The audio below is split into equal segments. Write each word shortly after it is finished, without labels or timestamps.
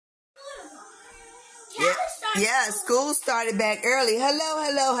Yeah, school started back early. Hello,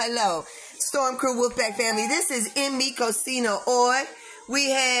 hello, hello. Storm Crew Wolfpack family. This is EMCH. We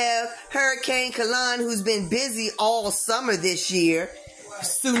have Hurricane Kalan, who's been busy all summer this year.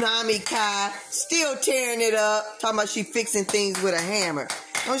 Tsunami Kai, still tearing it up. Talking about she fixing things with a hammer.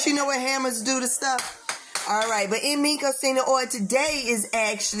 Don't you know what hammers do to stuff? All right, but EMCH, today is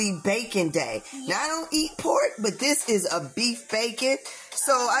actually bacon day. Now, I don't eat pork, but this is a beef bacon.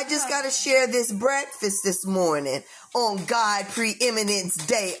 So I just got to share this breakfast this morning on God Preeminence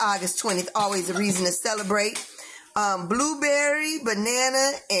Day, August 20th. Always a reason to celebrate. Blueberry,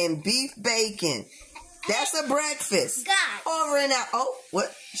 banana, and beef bacon. That's a breakfast. God. Over and out. Oh,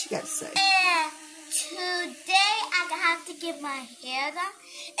 what she got to say? Today I have to get my hair done.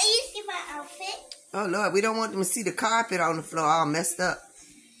 And you see my outfit? Oh, Lord, we don't want them to see the carpet on the floor all messed up.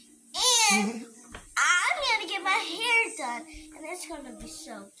 And I'm going to get my hair done. And it's going to be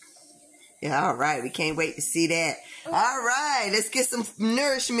so. Yeah, all right. We can't wait to see that. All right. Let's get some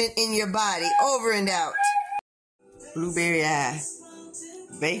nourishment in your body. Over and out. Blueberry eye.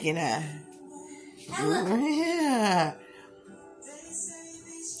 Bacon eye. Yeah.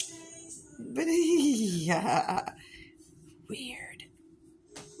 But yeah. Weird.